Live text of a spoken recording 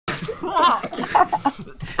fuck?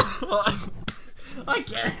 I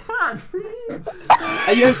can't breathe.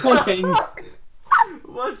 Are you fucking?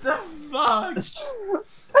 What the fuck?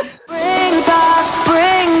 Bring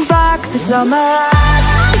back the summer.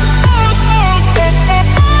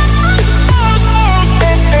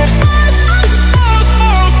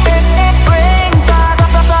 Bring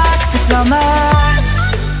back the summer.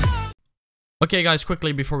 Okay guys,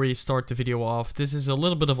 quickly before we start the video off, this is a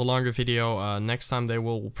little bit of a longer video. Next time they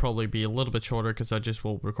will probably be a little bit shorter because I just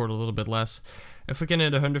will record a little bit less. If we can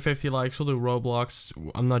hit 150 likes, we'll do Roblox.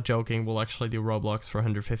 I'm not joking, we'll actually do Roblox for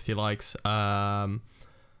 150 likes.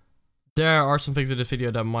 There are some things in this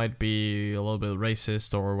video that might be a little bit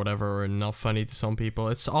racist or whatever, or not funny to some people.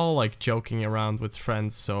 It's all like joking around with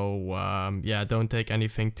friends, so yeah, don't take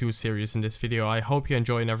anything too serious in this video. I hope you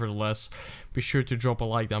enjoy nevertheless. Be sure to drop a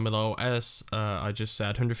like down below. As I just said,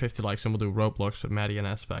 150 likes and we'll do Roblox with Madi and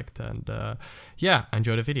Aspect. And yeah,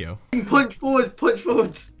 enjoy the video. Punch forwards, punch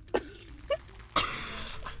forwards.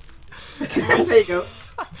 There you go.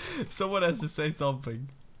 Someone has to say something.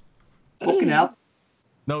 Fucking hell.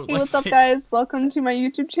 No, Hey, what's up guys? Welcome to my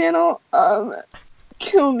YouTube channel.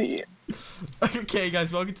 Kill me. Okay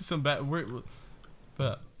guys, welcome to some we're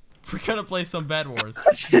gonna play some Bedwars.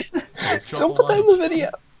 Don't play the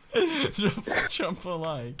video. Jump a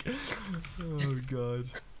like. Oh god.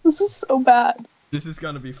 This is so bad. This is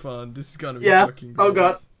gonna be fun. This is gonna be fucking good. Oh good.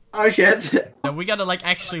 god. Oh shit. Now we gotta like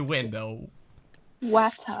actually win though.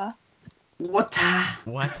 Wata. What?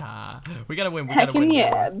 What? We gotta win. We gotta Heckin' win.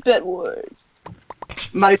 yeah, Bedwars.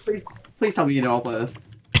 Maddie, please tell me you know how to play this.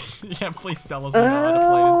 Yeah, please tell us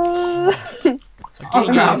how to play it.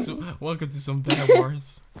 Okay, guys, welcome to some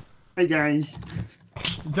Bedwars. Hey guys.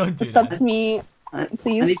 Don't do Sub that. to me,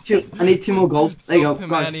 please. I need two more gold. There you go. Sub to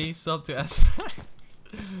Right. Manny, sub to Aspect.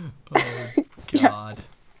 Oh god.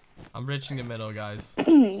 I'm reaching the middle, guys.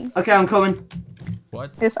 Okay, I'm coming.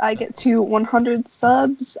 What? If I get to 100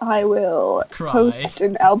 subs, I will Cry. post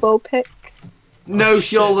an elbow pic. No,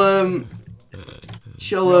 she'll No,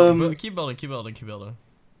 keep building, keep building, keep building.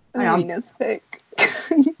 I am. Venus pic.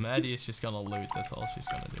 Maddie is just gonna loot, that's all she's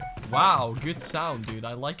gonna do. Wow, good sound, dude.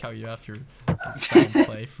 I like how you have your sound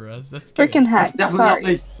play for us. That's good. Freaking heck. Definitely not Sorry.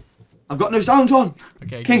 me. I've got no sound on.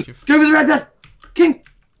 Okay, King, get your go with the red bed. King.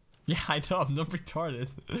 Yeah, I know, I'm not retarded.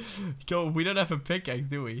 Go, we don't have a pickaxe,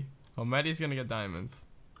 do we? Oh, Maddie's gonna get diamonds.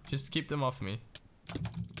 Just keep them off me.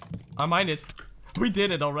 I mind it. We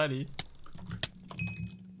did it already.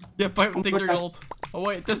 Yeah, take their gold. Oh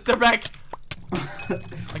wait, they're back.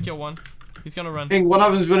 I kill one. He's gonna run. King, one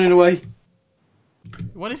of them's running away.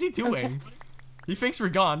 What is he doing? He thinks we're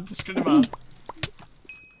gone. Just get him out.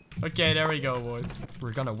 Okay, there we go, boys.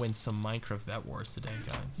 We're gonna win some Minecraft Bedwars today,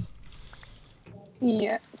 guys.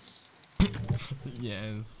 Yes.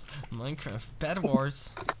 Yes, Minecraft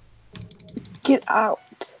Bedwars. Get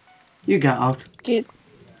out. You get out. Kid.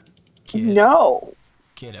 No.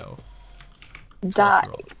 Kiddo. Die.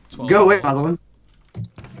 12 Go away, year old. Madeline.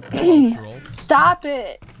 12-year-old. Stop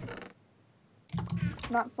it.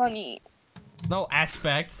 Not funny. No,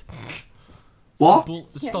 Aspect. What?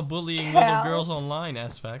 Stop bullying Hell. little girls online,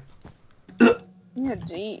 Aspect. Yeah,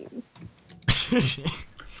 jeez.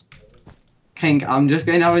 King, I'm just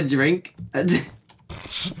going to have a drink.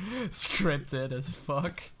 Scripted as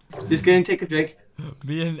fuck. Just going to take a drink.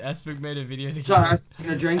 Me and Aspect made a video Sorry, together. I was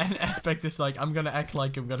taking a drink. And Aspect is like, I'm gonna act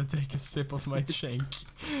like I'm gonna take a sip of my drink.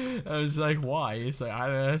 I was like, why? He's like, I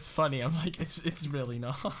don't know, it's funny. I'm like, it's really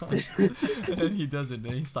not. And then he does it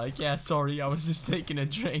and he's like, yeah, sorry, I was just taking a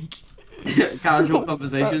drink. Casual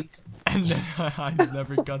conversation. And then I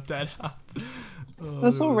never got that out.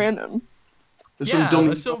 That's so random. There's Yeah, some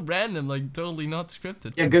dumb. it's so random, like totally not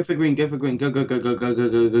scripted. Yeah, go for green, go for green. Go, go, go, go, go, go,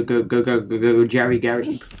 go, go, go, go, go, go, go, Jerry,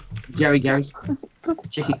 Gary. Jerry, Gary.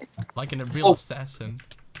 Chicky. Like in a real assassin.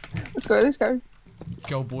 Let's go, let's go.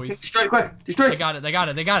 Go, boys. Destroy quick. Destroy. They got it, they got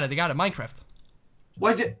it, they got it, they got it. Minecraft.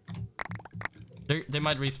 Why did They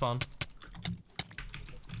might respawn.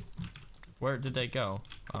 Where did they go?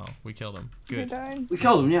 Oh, we killed them. You Good. died. we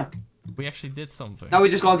killed him? Yeah. We actually did something. Now we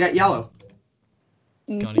just gotta get yellow.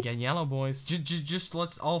 Gotta get yellow, boys. Just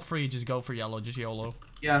let's all three just go for yellow. Just YOLO.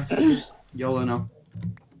 Yeah. YOLO now.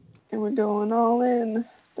 And we're going all in.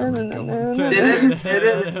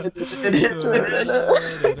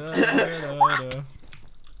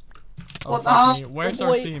 What the hell? Where's Oh,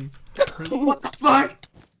 our boy. team? What the fuck?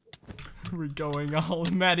 We're going all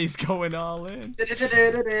in. Maddie's going all in. Get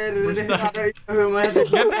stuck. back,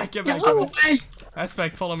 Get back, get back. away!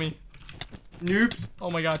 Aspect, follow me. Noobs. Oh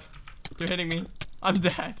my god. They're hitting me. I'm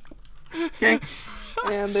dead. Okay.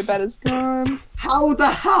 And their bed is gone. How the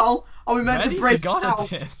hell are we meant to Maddie's a break god out?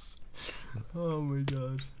 at this. Oh my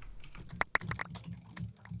god.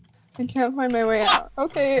 I can't find my way out.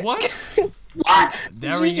 Okay. What? What?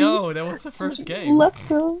 There we go. That was the first game. Let's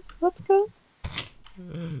go. Let's go.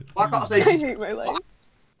 I can't I say. hate my life.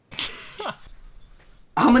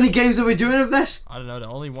 How many games are we doing of this? I don't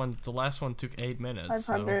know. The last one took 8 minutes.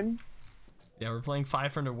 500. So, yeah, we're playing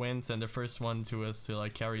 500 wins, and the first one to us to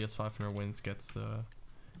like carry us 500 wins gets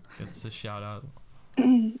the shout out.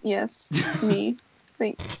 Yes, me.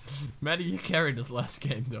 Thanks. Maddie, you carried this last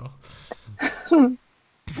game though.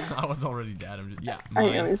 I was already dead. Yeah. I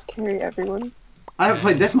Mine. always carry everyone. I haven't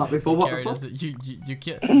played this map before. What the Carried fuck? us- you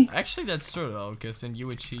get. Actually, that's true though, because in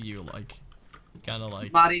UHC you like, kind of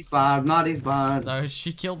like. Maddie's bad. Maddie's bad. No,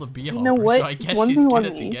 she killed the bee You know hopper, what? so I guess she's good 1v1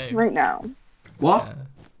 at the me game. right now. What? Yeah.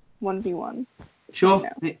 1v1. Sure.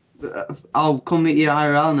 I'll come meet you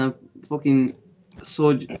IRL and a fucking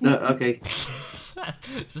sword. Okay.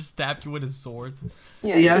 Just stab you with a sword.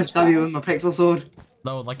 Yeah, just stab you try. with my pixel sword.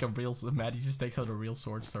 No, like a real. Maddie just takes out a real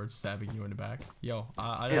sword, starts stabbing you in the back. Yo,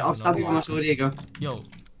 I don't Yeah, have I'll stab you with my enough sword. Here you go. life. Yo,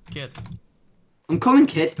 kid, I'm coming,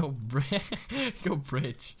 kid. go go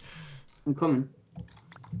bridge. I'm coming.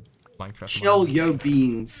 Minecraft. Chill, mode, yo,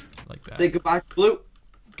 beans. like that. Say goodbye, Blue.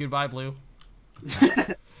 Goodbye, Blue.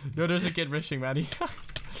 Yo, there's a kid rushing, Maddie.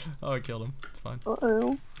 Oh, I killed him. It's fine.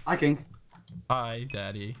 Uh-oh. Hi, King. Hi,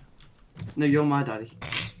 Daddy. No, you're my daddy.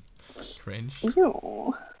 Cringe.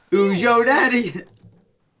 Ew. Who's your daddy?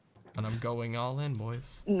 And I'm going all in,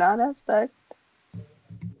 boys. Not aspect.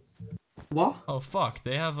 What? Oh fuck!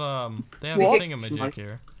 They have a What? thingamajig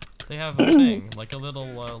here. They have a thing, like a little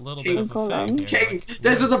bit of a King, thing. Here, King, like-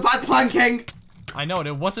 this was a bad plan, King. I know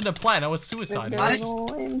it wasn't a plan. I was suicide. We're Maddie?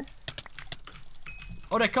 going.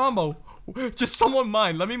 Oh, that combo! Just someone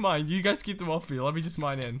mine. Let me mine. You guys keep them off me. Let me just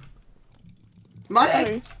mine in.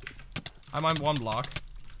 Maddie. I mine one block.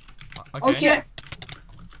 Okay. Oh shit.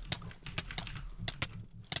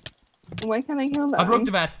 Why can't I kill them? I broke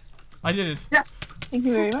the bat. I did it. Yes. Thank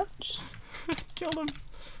you very much. Killed him.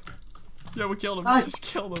 Yeah, we killed him. Nice. Just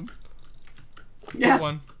killed him. Yes. Good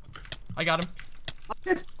one. I got him.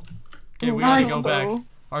 Okay. Okay, we Nice. gotta go back. Combo.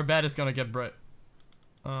 Our bat is gonna get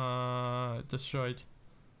destroyed.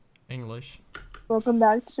 English. Welcome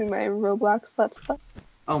back to my Roblox Let's Play.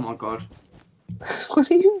 Oh my god. What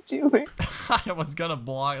are you doing? I was gonna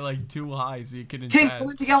block like too high so you couldn't King, pass.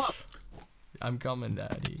 coming together. I'm coming,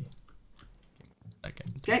 Daddy.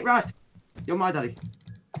 Second. Jake, right. You're my daddy.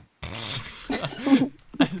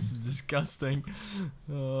 This is disgusting.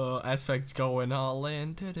 Aspects going all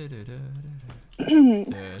in.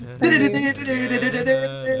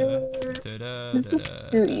 This is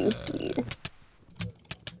too easy.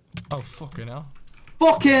 Oh, fucking hell.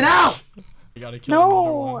 Fucking hell! I gotta kill another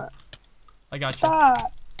No! one. I got you.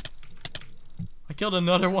 Stop! I killed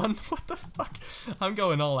another one. What the fuck? I'm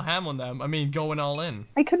going all ham on them. I mean, going all in.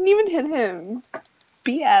 I couldn't even hit him.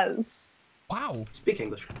 BS. Wow. Speak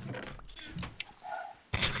English.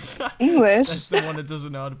 English. That's the one that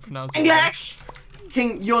doesn't know how to pronounce English!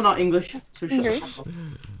 King, you're not English. So shut English. the fuck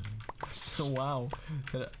up. So wow.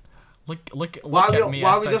 Look Why at are me. we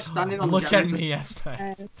Aspect. just standing on the Look at janitor? me,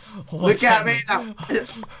 Aspect. Yes. Look at me now.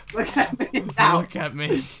 Look at me now. Look at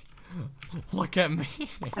me. Look at me.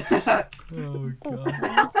 Oh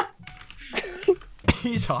god.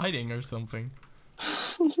 He's hiding or something.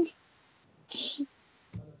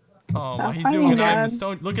 Oh my, he's Stop doing an hiding, I'm Dad.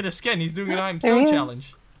 stone. Look at the skin. He's doing an I'm There he stone is.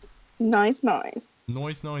 challenge. Nice, nice.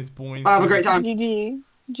 Noise, boys. Have a great time. GG.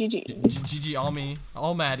 GG. GG, all me.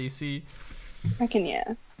 All Maddie, see. Heckin'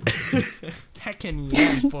 yeah. Heckin'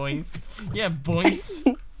 yeah, boys. Yeah, boys.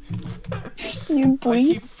 You I keep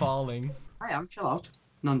breathe. falling. I am, chill out.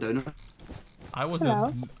 No, I'm doing it. I was Chill a...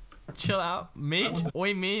 out. Chill out. Mid?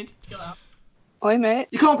 Oi, mid? Oi, mate.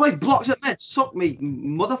 You can't play blocks at mid. Suck me,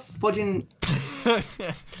 mother fudging.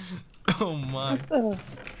 Oh my. Ugh.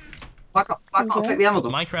 I can't Okay. pick the ammo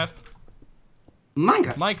gun. Minecraft.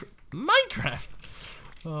 Minecraft. Minecraft!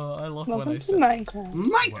 Oh, I love when Welcome I to say... Minecraft.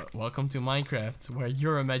 Minecraft. Welcome to Minecraft, where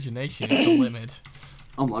your imagination is the limit.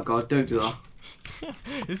 Oh my god, don't do that.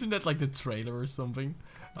 Isn't that like the trailer or something?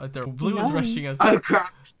 There, Blue is No. rushing us. Oh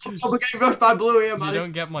crap. We're getting rushed by Blue here, You man.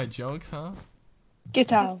 don't get my jokes, huh?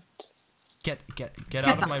 Get out. Get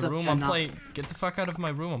out of my out of room. here I'm now. playing. Get the fuck out of my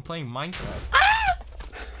room. I'm playing Minecraft.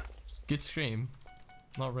 Good scream.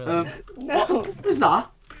 Not really. No. What is that?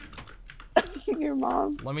 Your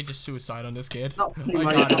mom. Let me just suicide on this kid. No,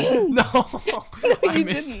 I got him. No, I You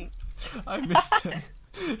missed. didn't. I missed him.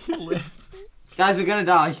 He lived. Guys, we're gonna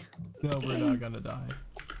die. No, we're not gonna die.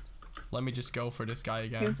 Let me just go for this guy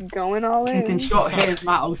again. He's going all You can in. shut his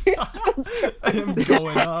mouth. I am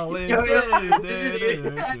going all in.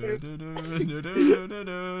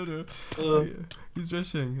 He's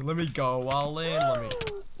rushing. Let me go all in. Let me.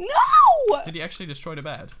 No! Did he actually destroy the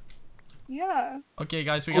bed? Yeah. Okay,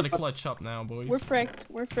 guys, we gotta clutch up now, boys. We're fricked.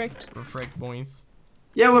 We're fricked. We're fricked, boys.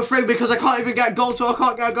 Yeah, we're free because I can't even get gold, so I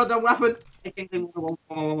can't get a goddamn weapon.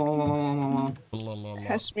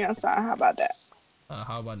 Catch me outside. How about that?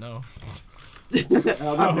 How about no?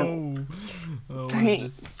 No. Oh, Thanks.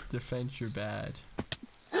 this defend your bad.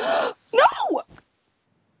 No!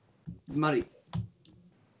 Muddy.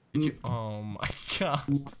 Oh my god.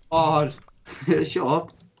 God. Shut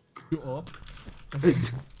up. You up?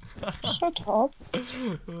 Shut up.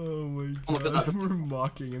 Oh my Oh my god. God. We're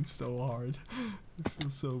mocking him so hard. I feel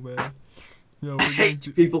so bad. Yo, we're I going hate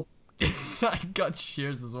to... people. I got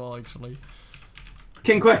shears as well, actually.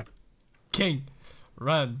 King, quick. King,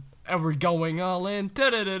 run. And we're going all in. Oh,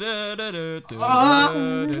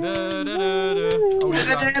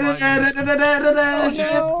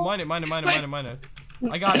 no. mine it.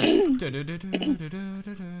 I got it.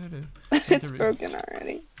 It's broken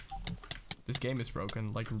already. This game is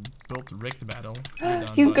broken, like built rigged battle.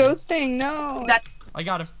 He's ghosting. No. I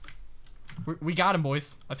got him. We got him,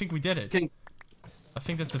 boys. I think we did it. King. I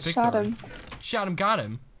think that's a victory. Shot him. Shot him, got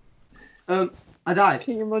him. I died.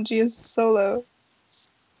 KingMLG is solo.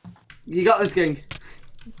 You got this, King.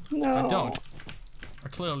 No. I don't. I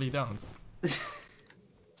clearly don't.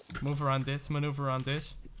 Move around this, maneuver around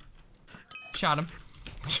this. Shot him.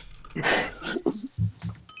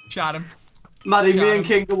 Shot him. Maddie, Shot me him. and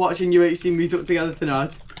King are watching UHC meet up together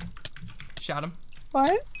tonight. Shot him.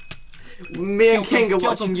 What? Me and King are Killed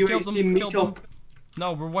watching him, killed UHC him, meet killed up. him.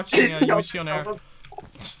 No, we're watching UHC on air.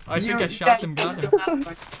 I think I shot them, got him.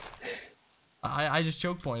 I just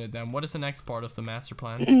choke pointed them. What is the next part of the master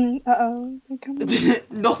plan? Uh-oh. They're coming.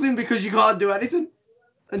 Nothing, because you can't do anything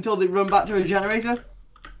until they run back to a generator.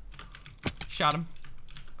 Shot him.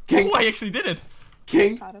 King, Oh, I actually did it.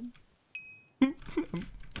 King, Shot him.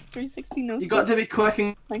 360 no you got to be quick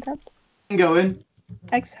and Minecraft. going.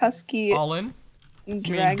 X Husky All in. I mean,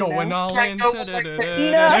 Dragon. going all in. No.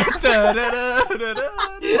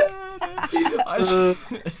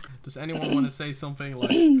 Does anyone want to say something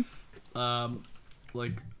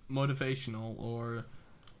like motivational or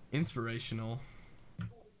inspirational?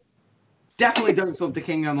 Definitely don't sub to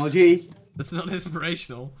KingMLG. That's not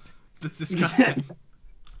inspirational. That's disgusting.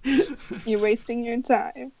 You're wasting your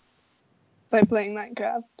time by playing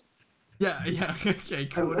Minecraft. Yeah, okay,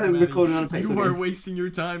 cool. I'm recording on a pace You are again. wasting your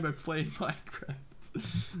time by playing Minecraft.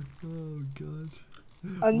 Oh god.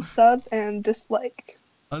 Unsub and dislike.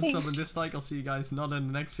 Unsub and dislike. I'll see you guys not in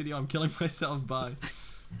the next video. I'm killing myself. Bye.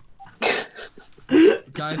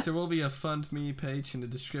 Guys, there will be a fund me page in the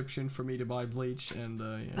description for me to buy bleach and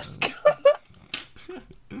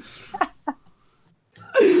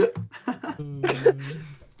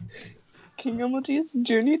KingMLG's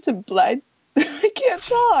journey to blind. I can't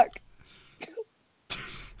talk.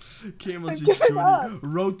 KingMLG's giving journey.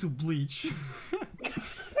 Road to bleach.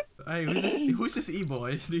 Hey, who's this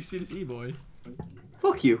e-boy? Do you see this e-boy?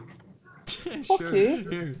 Fuck you. Sure. Fuck you.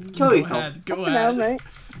 Here, Kill go yourself. ahead. Go Fucking hell, ahead. mate.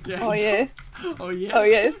 Yeah. Oh yeah. Oh yeah. Oh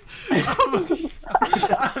yes.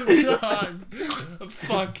 I'm done.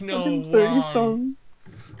 Fuck no. 30 Why? songs.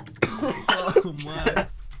 Oh my.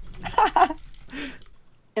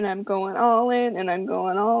 And I'm going all in, and I'm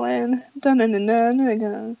going all in.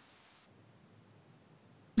 Dun-dun-dun-dun-dun.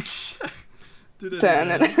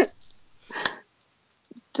 Dun-dun-dun.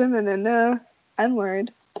 Dun-dun-dun-dun.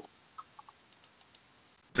 N-word.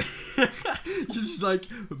 You're just like,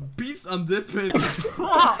 beats I'm dipping.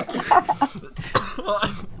 Fuck!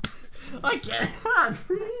 I can't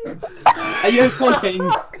breathe. Are you fucking?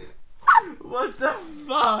 What the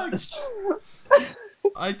fuck?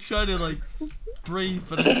 I try to like breathe,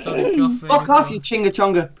 but I started coughing. Fuck off, you chinga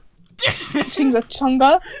chonga. Chinga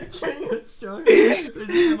chunga.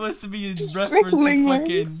 It's supposed to be a reference Ling to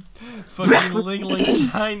Ling. fucking Ling Ling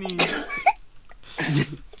Chinese.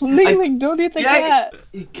 Ling Ling, don't eat the cat.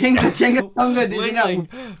 King chinga chonga, did you Ling know? Ling,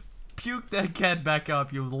 puke that cat back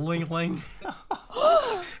up, you Ling Ling.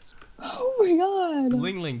 Oh my god.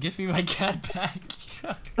 Ling Ling, give me my cat back.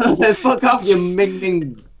 Fuck off, you Ming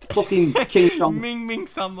Ming fucking King Chong. Ming Ming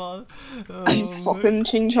Sambal. You fucking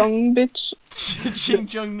ching chong bitch. Ching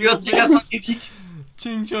Chong You Noodle got Bitch.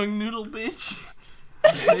 Ching Chong Noodle Bitch.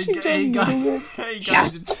 Hey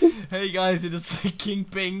guys, hey guys, it is King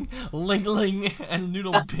Ping, Ling Ling, and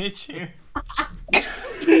Noodle Bitch here.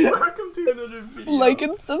 Welcome to another video. Like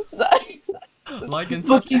and subscribe. Like and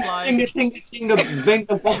Fucking subscribe. chinga chinga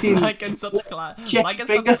binga fucking Like and subscribe. Chicken Like and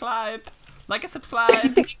finger. subscribe. Like and subscribe.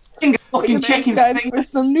 chinga fucking chicken Subscribe finger. for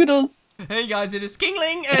some noodles. Hey guys, it is King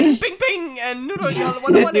Ling and Ping Ping and Noodle Y'all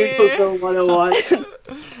 101 here. Noodle 101. Welcome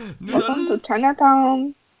to Noodle.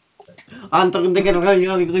 Chinatown. I'm talking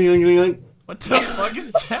to What the fuck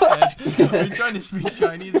is that? Are you trying to speak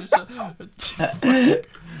Chinese or something?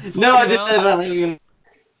 No, I just said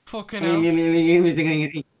Fucking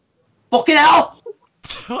hell. Fucking hell!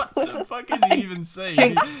 What the fuck is he even saying?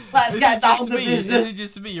 King, let's Is get it down just to me? business. Is it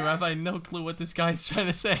just me? Or have I no clue what this guy's trying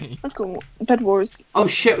to say? Let's go. Bedwars. Oh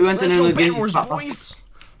shit, we went Let's to go another game. Bedwars, Fat boys! bastard.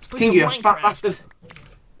 Let's play King, some you fat Minecraft. bastard.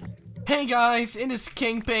 Hey guys, it is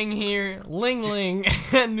King Ping here, Ling Ling,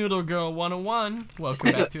 and Noodle Girl 101.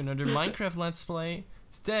 Welcome back to another Minecraft Let's Play.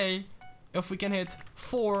 Today, if we can hit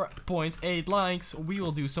 4.8 likes, we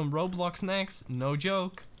will do some Roblox next. No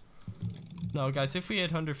joke. No, guys, if we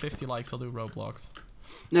hit 150 likes, I'll do Roblox.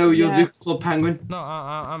 No, you'll Yeah. do Club Penguin. No,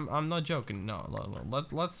 I'm not joking. No,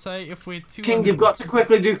 let's say if we hit 200... King, you've got to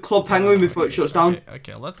quickly do Club Penguin before it shuts down.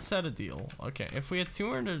 Okay, let's set a deal. Okay, if we hit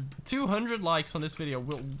 200 likes on this video,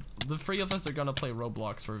 the three of us are gonna play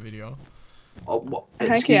Roblox for a video. Oh, what? Heck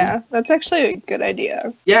Excuse yeah. me? That's actually a good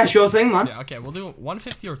idea. Yeah, sure thing, man. Yeah, okay, we'll do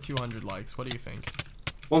 150 or 200 likes. What do you think?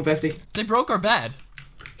 150. They broke our bed.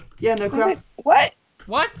 Yeah, no crap. What?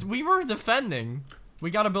 What? We were defending. We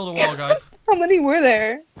gotta build a wall, guys. How many were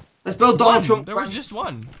there? Let's build Donald Trump. There was just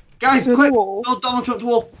one. Guys, Build a quick! wall. Build Donald Trump's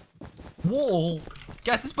wall. Wall.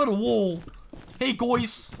 Guys, let's build a wall. Hey,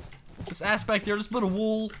 guys. This aspect here, let's build a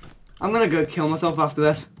wall. I'm gonna go kill myself after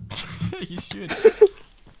this. You should.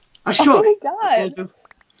 I should. Oh my god.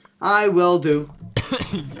 I will do.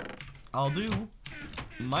 I'll do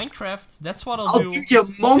Minecraft. That's what I'll I'll do your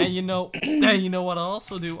mom. And you know what I'll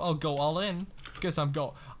also do? I'll go all in. Because I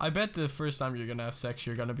bet the first time you're gonna have sex,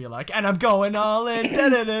 you're gonna be like, and I'm going all in.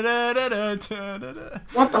 What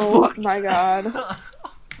the Oh fuck? my god.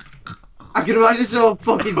 I can imagine someone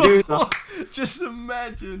fucking do that. Just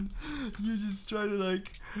imagine you just try to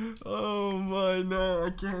like, oh my no,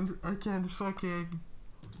 I can't fucking.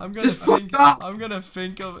 I'm gonna Just fucked up. I'm gonna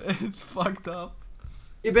think of it's fucked up.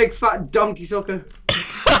 You big fat donkey sucker.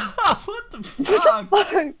 What the fuck?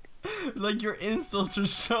 Fuck. Like your insults are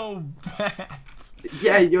so bad.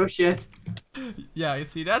 Yeah, your shit. Yeah, you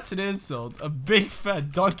see, that's an insult. A big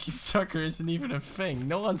fat donkey sucker isn't even a thing.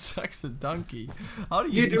 No one sucks a donkey. How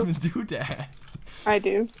do you You do. even do that? I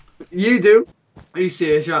do. You do. Are you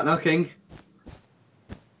serious right now, King?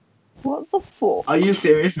 What the fuck? Are you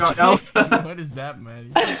serious right now? What is that,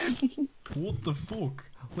 man? What the fuck?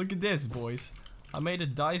 Look at this, boys. I made a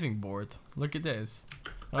diving board. Look at this.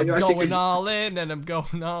 I'm you actually going good? all in, and I'm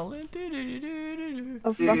going all in. Do-do-do-do-do-do.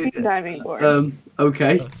 A fucking diving board.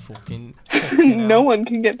 Okay. A fucking No hell. one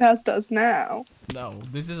can get past us now. No,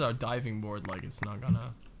 this is our diving board. Like it's not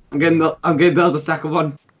gonna. I'm gonna build a second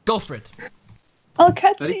one. Go for it. I'll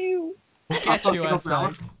catch Ready? you. We'll catch you, fucking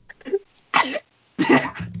up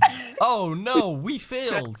aspect. Oh no, we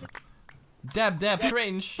failed. Dab dab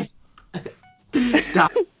cringe.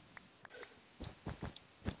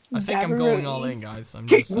 I think I'm going all in, guys. I'm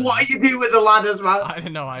King, just saying. what are you doing with the ladders, man? I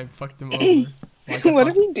don't know. I fucked them over. Like a What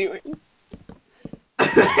are fuck- we doing?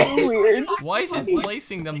 So weird. Why is it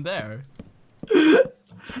placing them there?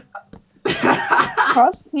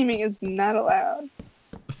 Cross teaming is not allowed.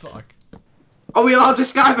 Fuck. Are we allowed to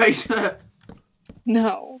skybase?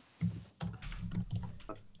 No.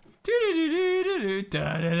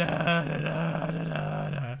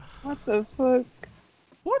 What the fuck?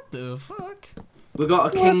 What the fuck? We got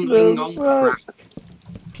a What King the Ling on fuck? crack.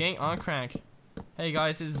 King on crack. Hey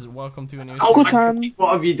guys, this is welcome to a new. Oh Good my time. God,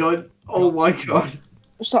 what have you done? Oh my god.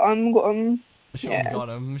 So I'm going. Yeah. Got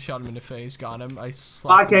him. Shot him in the face. Got him. I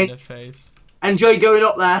slapped him in Okay. the face. Enjoy going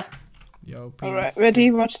up there. Yo, peace. Alright,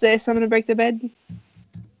 ready? Watch this. I'm gonna break the bed.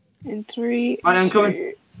 In 3, Right, I'm 2,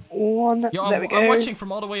 coming. 1. Yo, There we go. I'm watching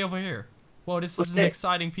from all the way over here. Whoa, this What's is an that?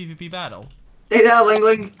 exciting PvP battle. Stay there, Ling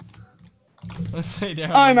Ling. Let's say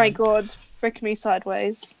there. Oh my god, frick me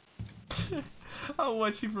sideways. I'm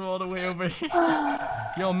watching from all the way over here.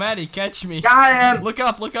 Yo, Maddie, catch me. Got him. Look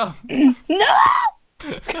up, look up. No!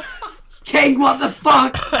 King, what the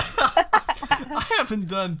fuck? I haven't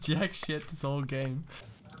done jack shit this whole game.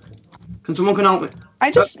 Can someone come help me?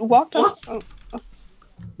 I just walked What? off. Oh,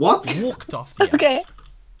 What? Walked off the edge. okay.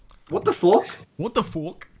 What the fuck? What the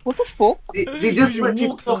fuck? What the fuck? They just You literally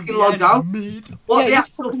walked off fucking the logged edge, out. mate. What Yeah, the you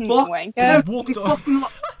actual fucking fuck? wanker. You walked They off. fucking no,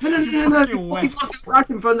 fucking they fucking wanker. logged right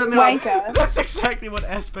in front of me. Wanker. That's exactly what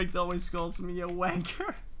Aspect always calls me, a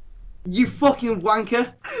wanker. You fucking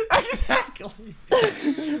wanker. Exactly.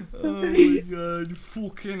 Oh my god,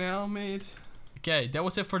 fucking hell, mate. Okay, that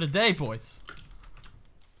was it for the day, boys.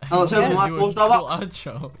 Oh, let's Yeah. open my Do a full cool stop.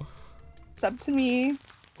 outro. It's up to me.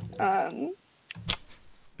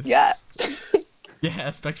 Yeah. Yeah,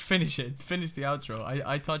 Aspect, finish it. Finish the outro.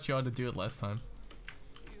 I taught you how to do it last time.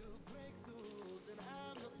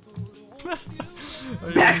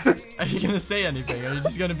 Are you gonna say anything? Or are you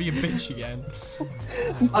just gonna be a bitch again?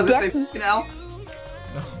 I was gonna say fucking hell.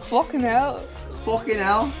 Fucking hell. Fucking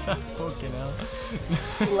hell. Fucking hell.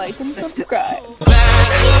 Like and subscribe.